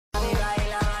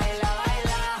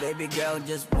Baby girl,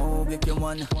 just move if you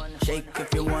wanna, shake if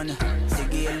you wanna.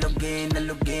 Sige, alugin,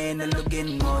 alugin,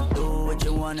 alugin mo. Do what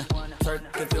you wanna, twerk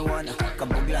if you wanna.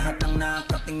 Kabog lahat ng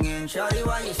nakatingin. Shawty,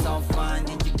 why you so fine?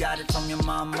 Did you got it from your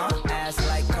mama? Ass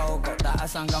like Coco,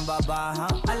 taas hanggang baba, ha?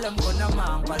 Alam ko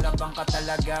namang palabang ka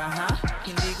talaga, ha?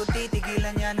 Hindi ko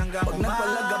titigilan yan hanggang pag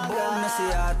napalagabog na si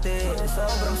ate.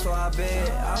 Sobrang swabe,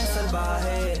 ang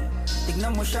salbahe.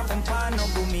 Tignan mo siya kung paano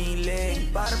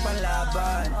gumiling. Para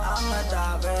panlaban, ang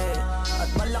atake. At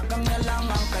malakang na lang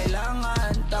ang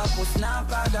kailangan. Tapos na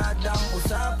kagad ang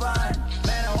usapan.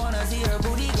 Man, I wanna see her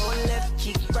booty go. Left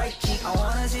cheek, right cheek, I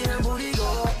wanna see her booty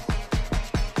go.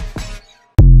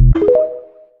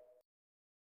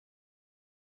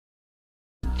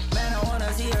 Man, I wanna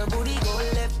see her booty go.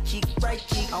 Left cheek, right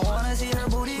cheek, I wanna see her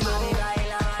booty go.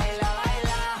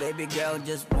 Baby girl,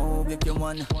 just move if you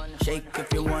wanna, shake if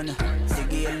you wanna.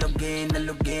 Sige, alugin,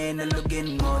 alugin,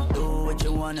 alugin mo. Do what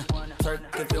you wanna, twerk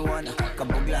if you wanna.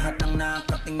 Kabog lahat ng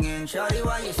nakatingin. Shawty,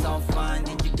 why you so fine?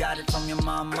 Did you got it from your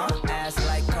mama? Ass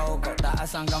like Coco,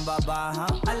 taas hanggang baba, ha?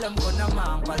 Alam ko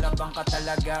namang palabang ka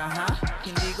talaga, ha?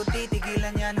 Hindi ko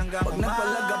titigilan yan hanggang pag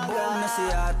napalagabog na si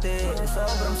ate.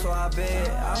 Sobrang swabe,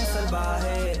 ang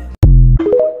salbahe.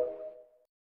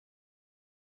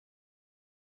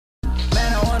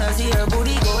 See her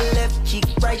booty go. Left cheek,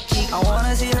 right cheek, I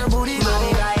wanna see her booty go.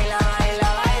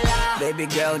 Baby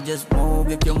girl, just move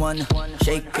if you wanna,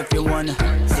 shake if you wanna.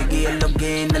 Sige,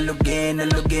 alugin, alugin,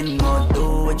 alugin mo.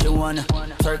 Do what you wanna,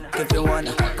 twerk if you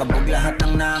wanna. Kabog lahat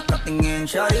ng nakatingin.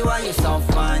 Shawty, why you so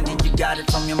fine? Did you got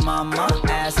it from your mama?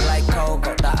 Ass like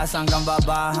Coco, taas hanggang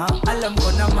baba, ha? Alam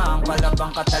ko namang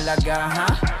palabang ka talaga, ha?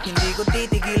 Hindi ko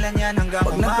titigilan yan hanggang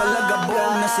pag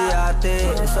napalagabog na si ate.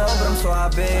 Sobrang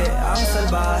swabe, ang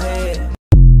salbahe.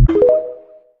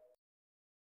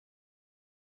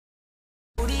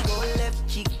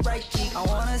 Right cheek, I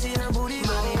wanna see her booty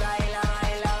go.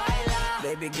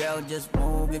 Baby girl, just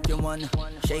move if you wanna,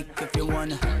 shake if you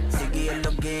wanna. Sige,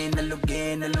 alugin,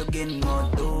 alugin, alugin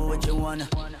mo. Do what you wanna,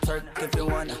 twerk if you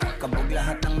wanna. Kabog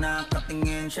lahat ng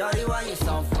nakatingin. Shawty, why you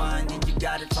so fine? Did you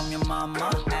got it from your mama?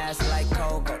 Ass like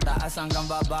Coco, taas hanggang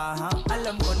baba, ha?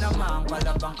 Alam ko namang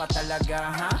palabang ka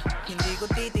talaga, ha? Hindi ko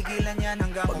titigilan yan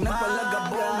hanggang pag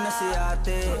napalagabog na si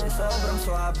ate. Sobrang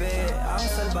swabe, ang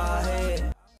salbahe.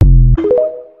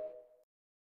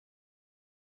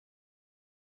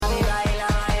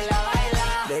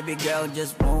 Baby girl,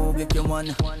 just move if you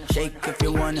wanna, shake if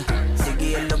you wanna.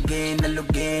 Sige, alugin,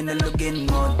 alugin, alugin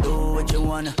mo. Do what you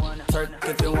wanna, twerk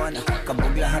if you wanna.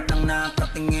 Kabog lahat ng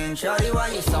nakatingin. Shawty,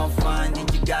 why you so fine? Did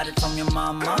you got it from your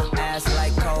mama? Ass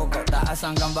like Coco, taas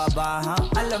hanggang baba, ha?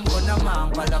 Alam ko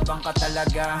namang palabang ka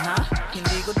talaga, ha?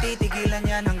 Hindi ko titigilan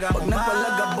yan hanggang pag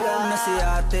napalagabog na si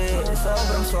ate.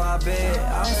 Sobrang swabe,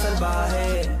 ang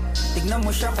salbahe. Tignan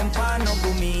mo siya kung paano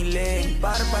gumiling.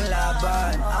 Para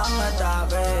panlaban, ang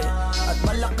atake. At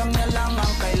malakang na lang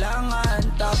ang kailangan.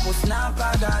 Tapos na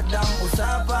kagad ang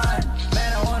usapan.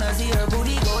 Man, I wanna see her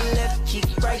booty go. Left cheek,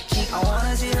 right cheek, I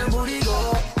wanna see her booty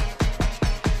go.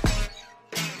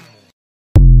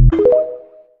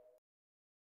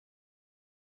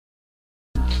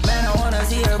 Man, I wanna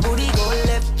see her booty go.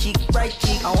 Left cheek, right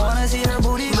cheek, I wanna see her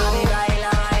booty go.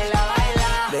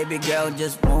 Baby girl,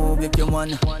 just move if you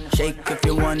wanna, shake if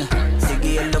you wanna.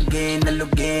 Sige, alugin,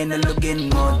 alugin,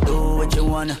 alugin mo. Do what you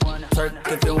wanna, twerk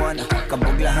if you wanna.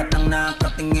 Kabog lahat ng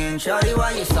nakatingin. Shawty,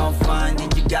 why you so fine?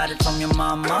 Did you got it from your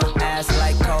mama? Ass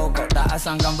like Coco, taas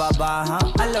hanggang baba, ha?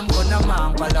 Alam ko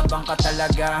namang palabang ka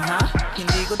talaga, ha?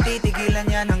 Hindi ko titigilan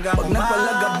yan hanggang pag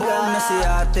napalagabog na si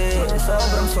ate.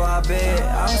 Sobrang swabe,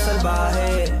 ang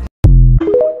salbahe.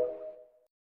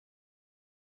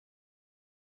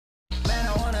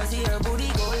 See her booty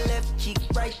go. Left cheek,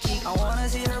 right cheek, I wanna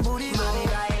see her booty go.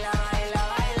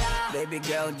 Baby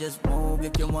girl, just move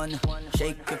if you wanna,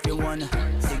 shake if you wanna.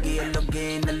 Sige,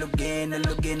 alugin, alugin,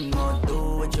 alugin mo.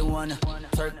 Do what you wanna,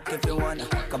 twerk if you wanna.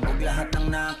 Kabog lahat ng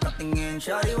nakatingin.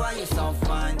 Shawty, why you so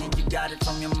fine? Did you got it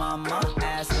from your mama?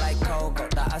 Ass like Coco,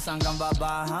 taas hanggang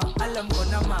baba, ha? Alam ko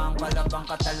namang palabang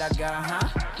ka talaga, ha?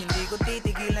 Hindi ko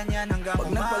titigilan yan hanggang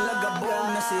pag napalagabog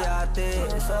na si ate.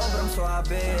 Sobrang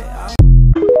swabe, ang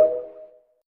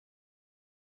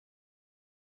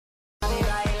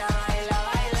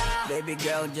baby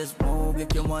girl, just move if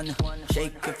you wanna,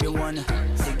 shake if you wanna.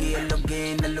 Sige,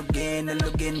 alugin, alugin,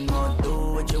 alugin mo.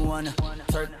 Do what you wanna,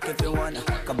 twerk if you wanna.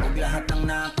 Kabog lahat ng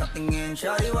nakatingin.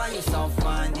 Shawty, why you so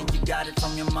fine? Did you got it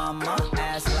from your mama?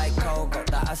 Ass like Coco,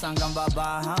 taas taas hanggang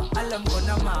baba ha? Alam ko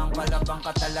namang palabang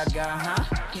ka talaga ha?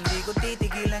 Hindi ko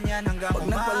titigilan yan hanggang pag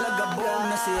napalagabog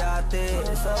na si ate.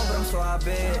 Sobrang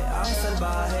swabe, ang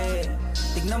salbahe.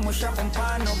 Tignan mo siya kung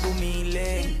paano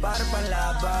gumiling para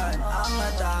panlaban ang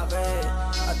atake.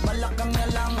 At malakang na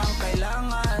lang ang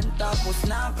kailangan, tapos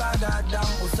na kagad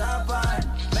ang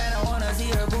usapan. Man, I wanna see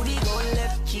her booty go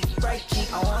left cheek, right cheek.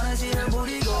 I wanna see her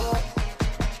booty go.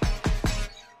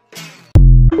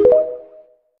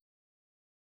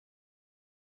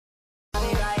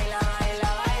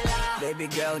 Baby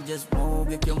girl, just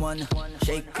move if you wanna,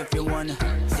 shake if you wanna.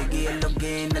 Sige,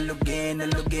 alugin, alugin,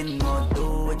 alugin mo.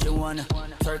 Do what you wanna,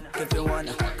 twerk if you wanna.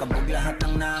 Kabog lahat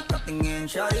ng nakatingin.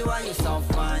 Shawty, why you so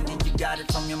fine? Did you got it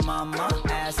from your mama?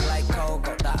 Ass like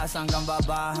coco, taas hanggang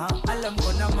baba ha? Alam ko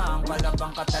namang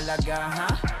palabang ka talaga ha?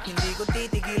 Hindi ko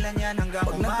titigilan yan hanggang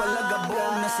pag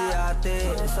napalagabog na si ate.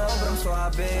 Sobrang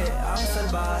swabe, ang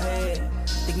salbahe.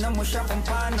 Tignan mo siya kung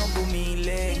paano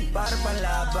gumiling para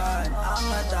panlaban ang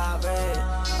atake.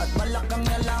 At malakang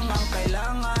na lang ang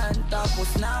kailangan, tapos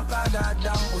na kagad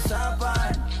ang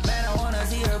usapan. Man, I wanna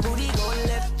see her booty go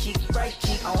left cheek, right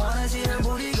cheek. I wanna see her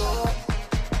booty go.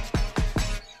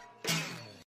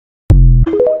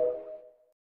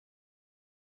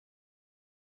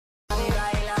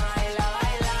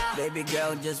 Baby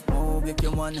girl, just move if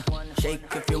you wanna, shake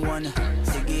if you wanna.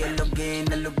 Sige, alugin,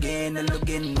 alugin,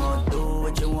 alugin mo. Do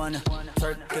what you wanna,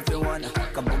 twerk if you wanna.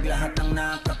 Kabog lahat ng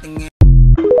nakatingin.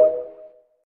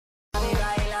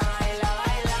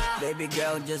 Baby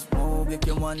girl, just move if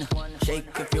you wanna,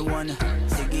 shake if you wanna.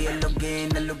 Sige,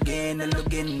 alugin, alugin,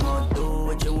 alugin mo.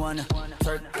 Do what you wanna,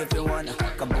 twerk if you wanna.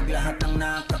 Kabog lahat ng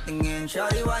nakatingin.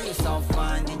 Shawty, why you so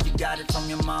fine? Did you got it from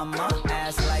your mama?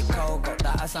 Ass like coco,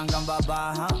 taas hanggang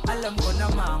baba ha? Alam ko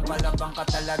namang palabang ka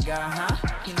talaga ha?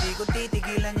 Hindi ko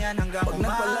titigilan yan hanggang pag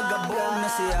napalagabog na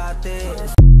si ate.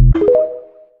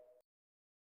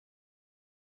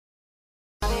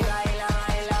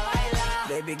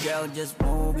 Baby girl, just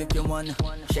move if you wanna,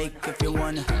 shake if you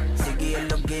wanna. Sige,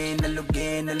 alugin,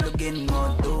 alugin, alugin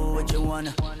mo. Do what you wanna,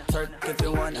 twerk if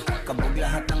you wanna. Kabog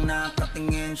lahat ng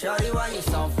nakatingin. Shawty, why you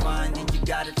so fine? Did you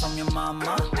got it from your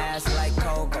mama? Ass like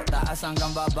coco, taas hanggang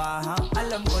baba ha?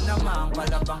 Alam ko namang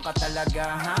palabang ka talaga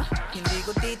ha? Hindi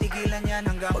ko titigilan yan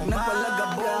hanggang pag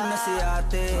napalagabog na si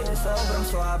ate. Sobrang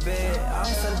swabe,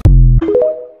 ang salbahe.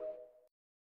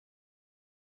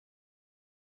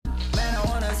 Man, I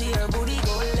wanna see her booty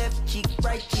go left cheek,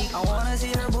 right cheek. I wanna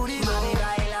see her booty go.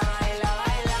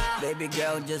 Baby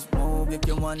girl, just move if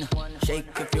you wanna, shake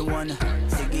if you wanna.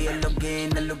 Sige,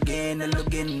 alugin, alugin,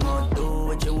 alugin mo.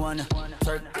 Do what you wanna,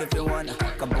 twerk if you wanna.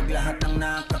 Kabog lahat ng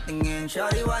nakatingin.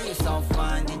 Shawty, why you so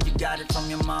fine? Did you got it from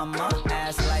your mama?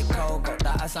 Ass like coco,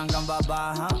 taas hanggang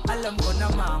baba ha? Alam ko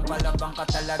namang palabang ka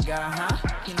talaga ha?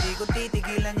 Hindi ko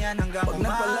titigilan yan hanggang pag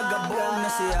napalagabog na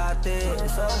si ate.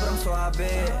 Sobrang swabe,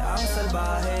 ang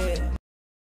salbahe.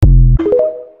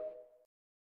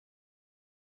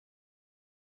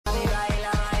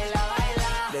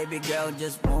 Baby girl,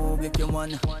 just move if you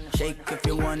wanna, shake if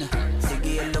you wanna.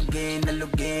 Sige, alugin,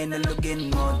 alugin,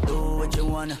 alugin mo. Do what you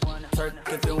wanna, twerk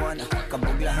if you wanna.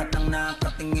 Kabog lahat ng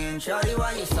nakatingin. Shawty,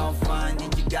 why you so fine?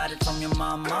 Did you got it from your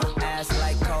mama? Ass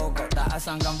like coco, taas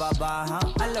hanggang baba ha?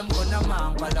 Alam ko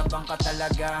namang palabang ka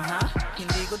talaga ha?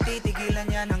 Hindi ko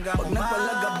titigilan yan hanggang pag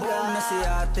napalagabog na si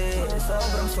ate.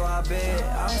 Sobrang swabe,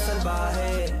 ang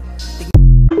salbahe.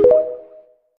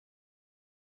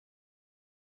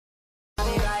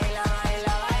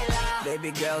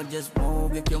 Baby girl, just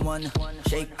move if you wanna,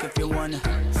 shake if you wanna.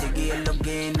 Sige,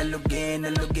 alugin, alugin,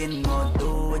 alugin mo.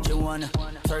 Do what you wanna,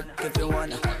 twerk if you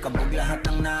wanna. Kabog lahat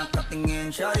ng nakatingin.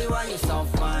 Shawty, why you so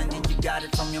fine? Did you got it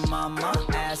from your mama?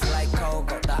 Ass like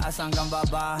coco, taas hanggang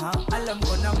baba ha? Alam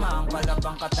ko namang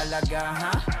palabang ka talaga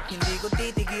ha? Hindi ko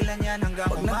titigilan yan hanggang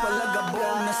pag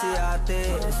napalagabog na si ate.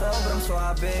 Sobrang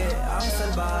swabe, ang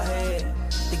salbahe.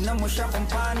 Tignan mo siya kung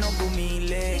paano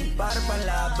gumiling para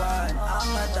panlaban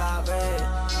ang atake.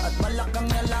 At malakang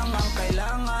na lang ang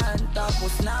kailangan,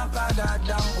 tapos na kagad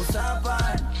ang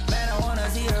usapan. Man, I wanna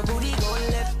see her booty go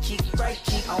left cheek, right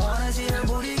cheek. I wanna see her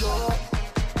booty go.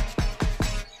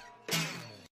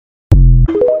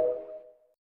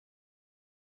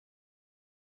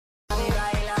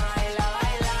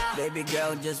 Baby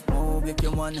girl, just move if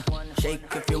you wanna, shake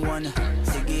if you wanna.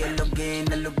 Sige, alugin,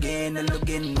 alugin,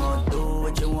 alugin mo. Do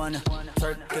what you wanna,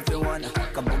 twerk if you wanna.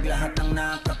 Kabog lahat ng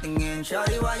nakatingin.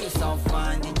 Shawty, why you so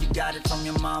fine? Did you got it from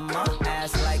your mama.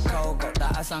 Ass like coco,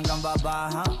 taas hanggang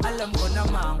baba, ha? Alam ko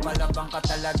namang palabang ka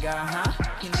talaga, ha?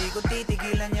 Hindi ko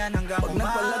titigilan yan hanggang pag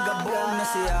nagpalagabog na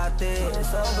si ate.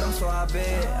 Sobrang swabe,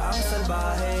 ang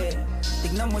salbahe.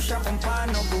 Tignan mo siya kung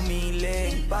paano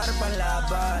gumiling para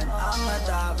panlaban ang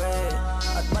atake.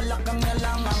 At malakang na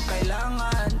lang ang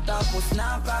kailangan, tapos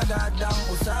na kagad ang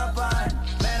usapan.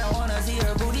 Man, I wanna see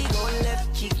her booty go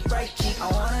left cheek, right cheek. I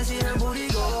wanna see her booty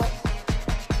go.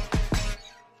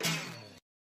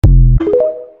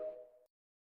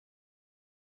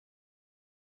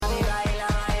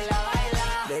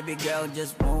 Baby girl,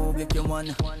 just move if you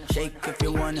wanna, shake if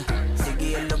you wanna.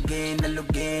 Sige, alugin,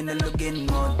 alugin, alugin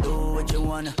mo. Do what you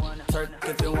wanna, twerk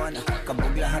if you wanna.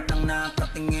 Kabog lahat ng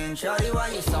nakatingin. Shawty,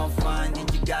 why you so fine? Did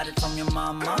you got it from your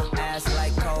mama? Ass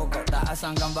like coco, taas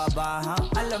hanggang baba, ha?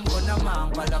 Alam ko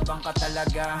namang palabang ka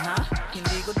talaga, ha?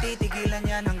 Hindi ko titigilan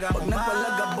yan hanggang pag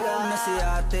nagpalagabog na si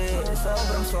ate.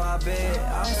 Sobrang swabe,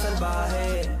 ang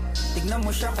salbahe. Tignan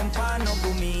mo siya kung paano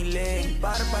gumiling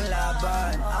para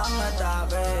panlaban ang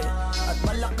atake. At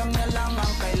malakang na lang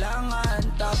ang kailangan,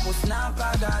 tapos na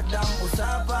kagad ang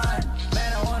usapan.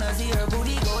 Man, I wanna see her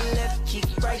booty go left cheek,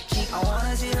 right cheek. I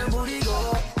wanna see her booty go.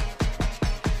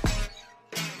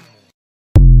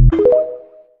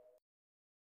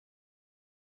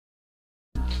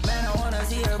 Man, I wanna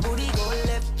see her booty go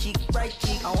left cheek, right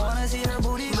cheek. I wanna see her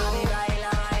booty go.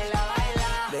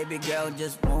 Baby girl,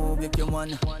 just move if you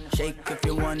wanna, shake if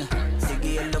you wanna.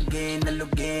 Sige, alugin,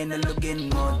 alugin,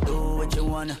 alugin mo. Do what you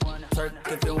wanna, twerk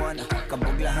if you wanna.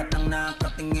 Kabog lahat ng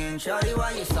nakatingin. Shawty,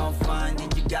 why you so fine?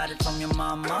 Did you got it from your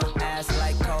mama? Ass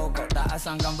like coco, taas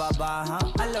hanggang baba, ha?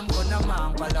 Alam ko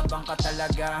namang palabang ka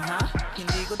talaga, ha?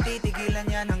 Hindi ko titigilan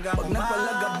yan hanggang pag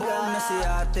nagpalagabog na si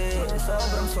ate.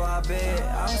 Sobrang swabe,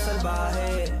 ang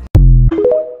salbahe.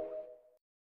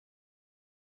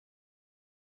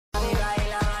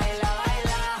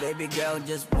 Baby girl,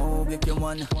 just move if you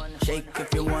wanna, shake if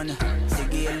you wanna.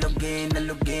 Sige, alugin,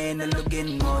 alugin,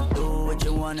 alugin mo. Do what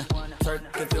you wanna, twerk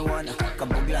if you wanna.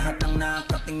 Kabog lahat ng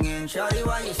nakatingin. Shawty,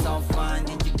 why you so fine?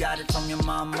 Did you got it from your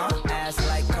mama? Ass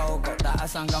like coco,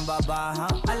 taas hanggang baba, ha?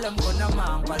 Alam ko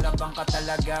namang palabang ka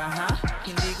talaga, ha?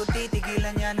 Hindi ko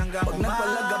titigilan yan hanggang pag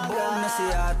nagpalagabog na si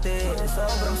ate.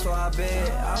 Sobrang swabe,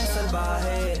 ang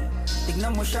salbahe.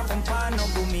 Tignan mo siya kung paano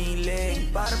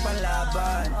gumiling para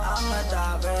panlaban ang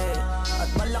atake. At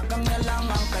malakang na lang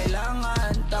ang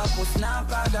kailangan, tapos na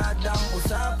kagad ang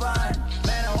usapan.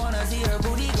 Man, I wanna see her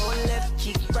booty go left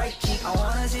cheek, right cheek. I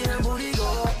wanna see her booty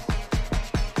go.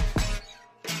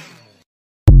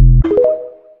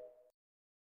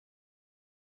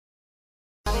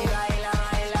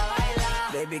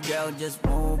 Baby girl, just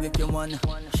move if you wanna,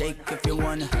 shake if you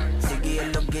wanna. Sige,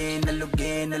 alugin,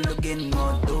 alugin, alugin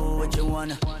mo. Do what you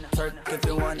wanna, twerk if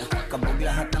you wanna. Kabog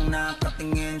lahat ng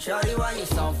nakatingin. Shawty, why you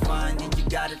so fine? Did you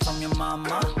got it from your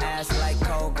mama? Ass like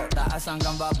coco, taas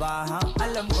hanggang baba, ha?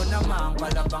 Alam ko namang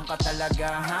palabang ka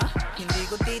talaga, ha? Hindi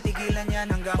ko titigilan yan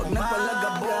hanggang pag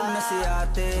nagpalagabog na si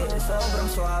ate. Sobrang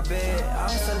swabe,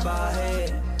 ang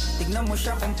salbahe. Tignan mo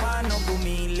siya kung paano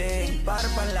gumiling para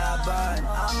panlaban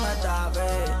ang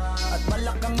atake. At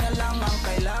malakang na lang ang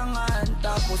kailangan,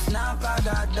 tapos na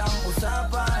kagad ang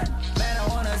usapan. Man, I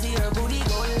wanna see her booty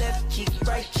go left cheek,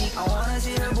 right cheek. I wanna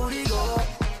see her booty go.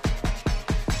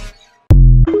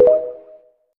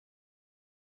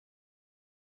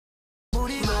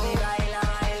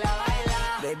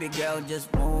 Baby girl,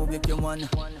 just move if you wanna,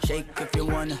 shake if you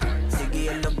wanna. Sige,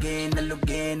 alugin,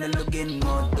 alugin, alugin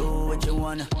mo. Do what you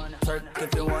wanna, twerk if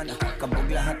you wanna. Kabog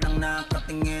lahat ng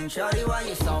nakatingin. Shawty, why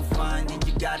you so fine? Did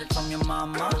you got it from your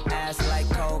mama? Ass like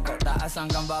coco, taas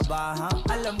hanggang baba, ha?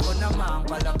 Alam ko namang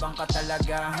palabang ka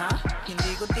talaga, ha?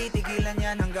 Hindi ko titigilan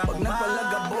yan hanggang pag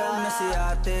nagpalagabog na si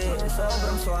ate.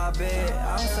 Sobrang swabe,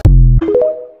 ang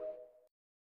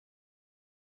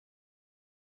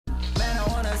Man, I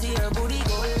wanna see her booty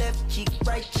go left cheek,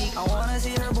 right cheek. I wanna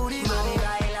see her booty go.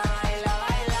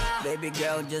 Baby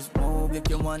girl, just move if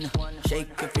you wanna,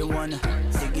 shake if you wanna.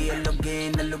 Sige,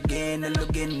 alugin, alugin,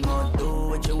 alugin mo.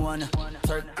 Do what you wanna,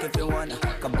 twerk if you wanna.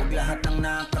 Kabog lahat ng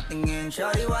nakatingin.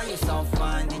 Shawty, why you so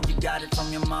fine? Did you got it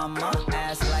from your mama?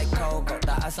 Ass like coco,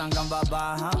 taas hanggang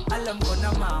baba, ha? Alam ko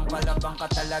namang palabang ka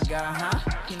talaga, ha?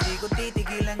 Hindi ko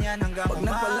titigilan yan hanggang pag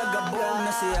nagpalagabog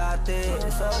na si ate.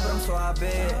 Sobrang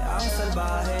swabe, ang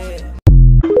salbahe.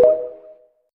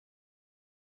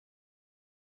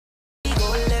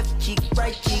 Cheek,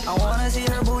 right cheek. I wanna see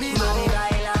her booty go.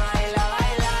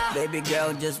 Baby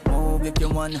girl, just move if you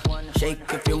wanna, shake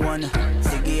if you wanna.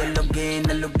 Sige, alugin,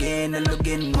 alugin,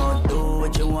 alugin mo. Do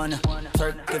what you wanna,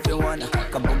 twerk if you wanna.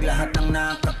 Kabog lahat ng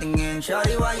nakatingin.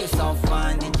 Shawty, why you so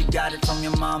fine? Did you got it from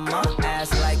your mama?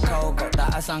 Ass like Coco,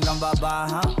 taas hanggang baba,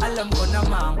 ha? Alam ko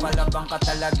namang palabang ka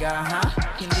talaga, ha?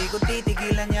 Hindi ko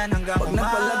titigilan yan hanggang pag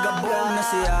napalagabog na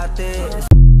si ate.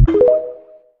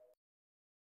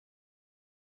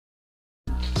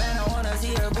 Man, I wanna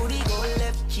see her booty go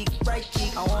left cheek, right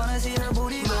cheek. I wanna see her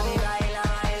booty go.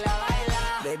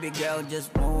 Baby girl,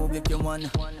 just move if you wanna,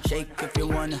 shake if you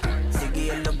wanna. Sige,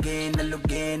 alugin,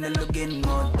 alugin, alugin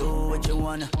mo. Do what you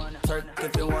wanna, twerk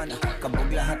if you wanna.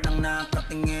 Kabog lahat ng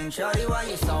nakatingin. Shawty, why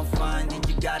you so fine? Did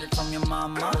you got it from your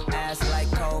mama? Ass like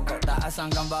Coco, taas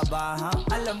hanggang baba, ha?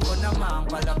 Alam ko namang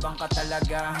palabang ka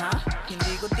talaga, ha?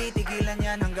 Hindi ko titigilan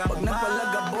yan hanggang pag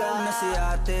napalagabog na si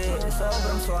ate.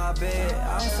 Sobrang swabe,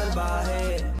 ang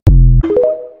salbahe.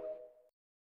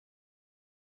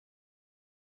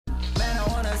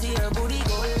 See her booty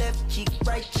go left cheek,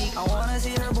 right cheek. I wanna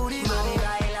see her booty go.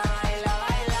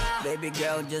 Baby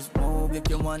girl, just move if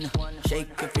you wanna, shake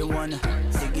if you wanna.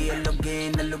 Sige,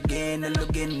 alugin, alugin,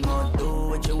 alugin mo. Do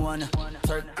what you wanna,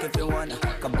 twerk if you wanna.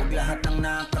 Kabog lahat ng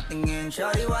nakatingin.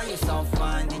 Shawty, why you so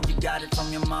fine? Did you got it from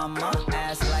your mama?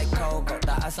 Ass like Coco,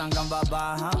 taas hanggang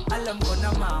baba, ha? Alam ko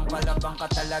namang palabang ka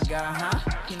talaga, ha?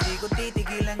 Hindi ko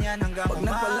titigilan yan hanggang pag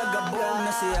napalagabog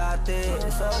na si ate.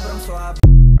 Sobrang swabe.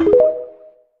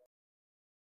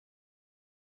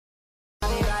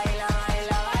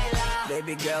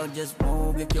 Baby girl, just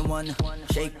move if you wanna,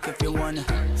 shake if you wanna.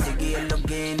 Sige,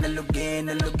 alugin,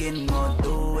 alugin, alugin mo.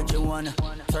 Do what you wanna,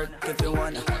 twerk if you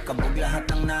wanna. Kabog lahat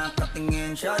ng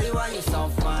nakatingin. Shawty, why you so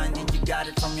fine? Did you got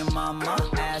it from your mama?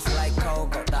 Ass like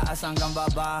Coco, taas hanggang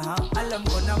baba, ha? Alam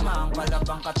ko namang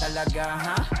palabang ka talaga,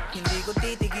 ha? Hindi ko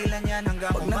titigilan yan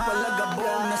hanggang pag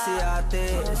napalagabog na si ate.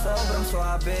 Sobrang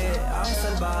swabe, ang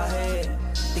salbahe.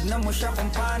 Tignan mo siya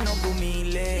kung paano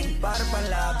gumiling. Para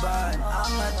panlaban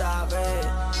ang atake.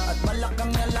 At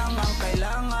malakang na lang ang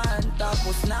kailangan.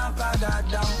 Tapos na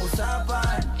kagad ang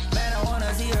usapan. Man, I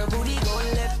wanna see her booty go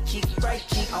left cheek, right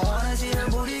cheek. I wanna see her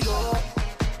booty go.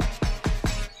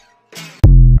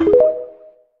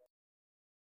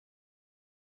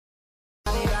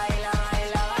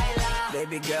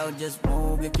 Baby girl, just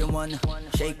move if you wanna,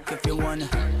 shake if you wanna.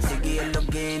 Sige,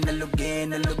 alugin,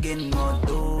 alugin, alugin mo.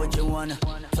 Do what you wanna,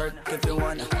 twerk if you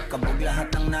wanna. Kabog lahat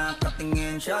ng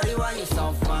nakatingin. Shawty, why you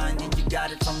so fine? Did you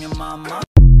got it from your mama?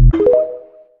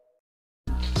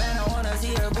 Man, I wanna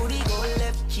see her booty go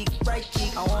left cheek, right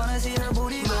cheek. I wanna see her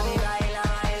booty go.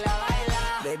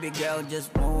 Baby girl,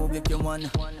 just move if you wanna,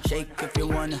 shake if you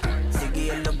wanna. Sige,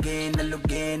 alugin,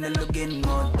 alugin, alugin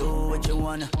mo. Do what you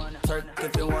wanna, twerk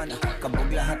if you wanna.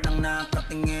 Kabog lahat ng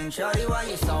nakatingin. Shawty, why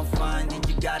you so fine? Did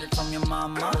you got it from your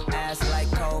mama? Ass like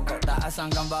Coco, taas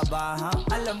hanggang baba, ha?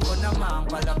 Alam ko namang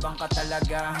palabang ka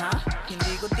talaga, ha?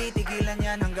 Hindi ko titigilan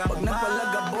yan hanggang pag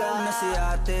napalagabog na si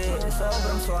ate.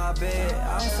 Sobrang swabe,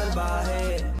 ang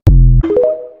salbahe.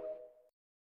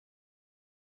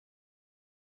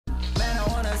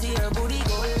 See her booty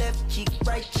go left cheek,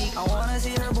 right cheek. I wanna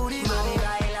see her booty go.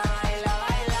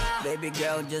 Baby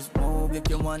girl, just move if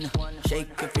you wanna, shake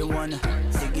if you wanna.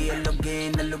 Sige,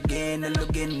 alugin, alugin,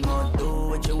 alugin mo. Do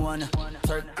what you wanna,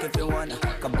 twerk if you wanna.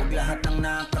 Kabog lahat ng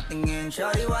nakatingin.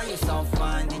 Shawty, why you so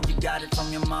fine? Did you got it from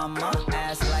your mama?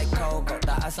 Ass like Coco,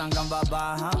 taas hanggang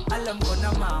baba, ha? Alam ko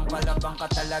namang palabang ka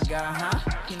talaga, ha?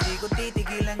 Hindi ko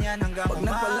titigilan yan hanggang pag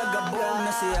napalagabog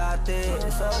na si ate.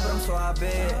 Sobrang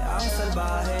swabe, ang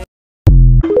salbahe.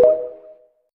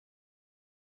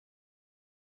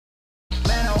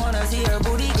 Man, I wanna see her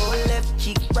booty go left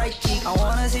cheek, right cheek. I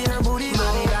wanna see her booty go.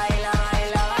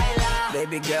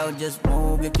 Baby girl, just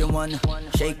move if you wanna,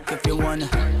 shake if you wanna.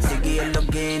 Sige,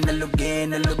 alugin,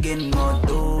 alugin, alugin mo.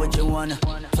 Do what you wanna,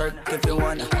 twerk if you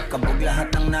wanna. Kabog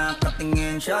lahat ng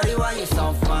nakatingin. Shawty, why you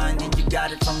so fine? Did you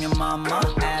got it from your mama?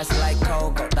 Ass like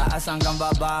Coco, taas hanggang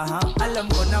baba, ha? Alam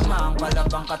ko namang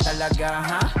palabang ka talaga,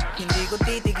 ha? Hindi ko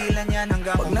titigilan yan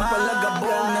hanggang pag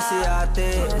napalagabog na si ate.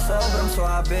 Sobrang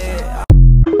swabe.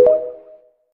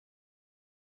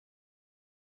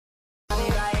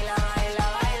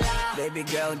 Baby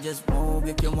girl, just move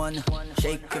if you wanna,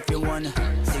 shake if you wanna.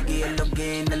 Sige,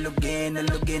 alugin, alugin,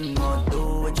 alugin mo.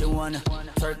 Do what you wanna,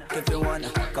 twerk if you wanna.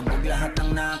 Kabog lahat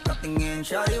ng nakatingin.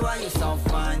 Shawty, why you so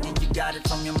fine? Did you got it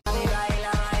from your mama?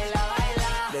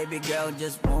 Baby girl,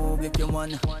 just move if you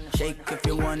wanna, shake if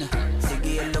you wanna.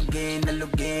 Sige, alugin,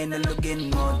 alugin, alugin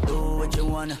mo. Do what you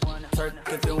wanna, twerk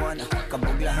if you wanna.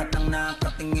 Kabog lahat ng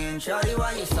nakatingin. Shawty,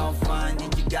 why you so fine?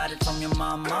 Did you you got it from your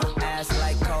mama. Ass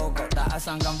like Coco, taas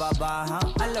hanggang baba, ha?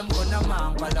 Alam ko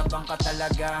namang palabang ka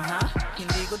talaga, ha?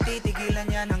 Hindi ko titigilan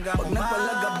yan hanggang umaga. Pag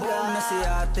napalagabog na si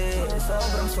ate,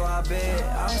 sobrang swabe,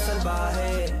 ang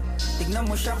salbahe. Tignan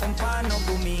mo siya kung paano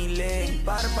gumiling,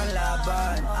 para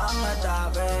panlaban ang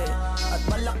atake. At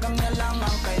malakang na lang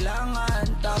ang kailangan,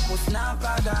 tapos na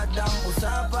kagad ang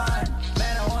usapan.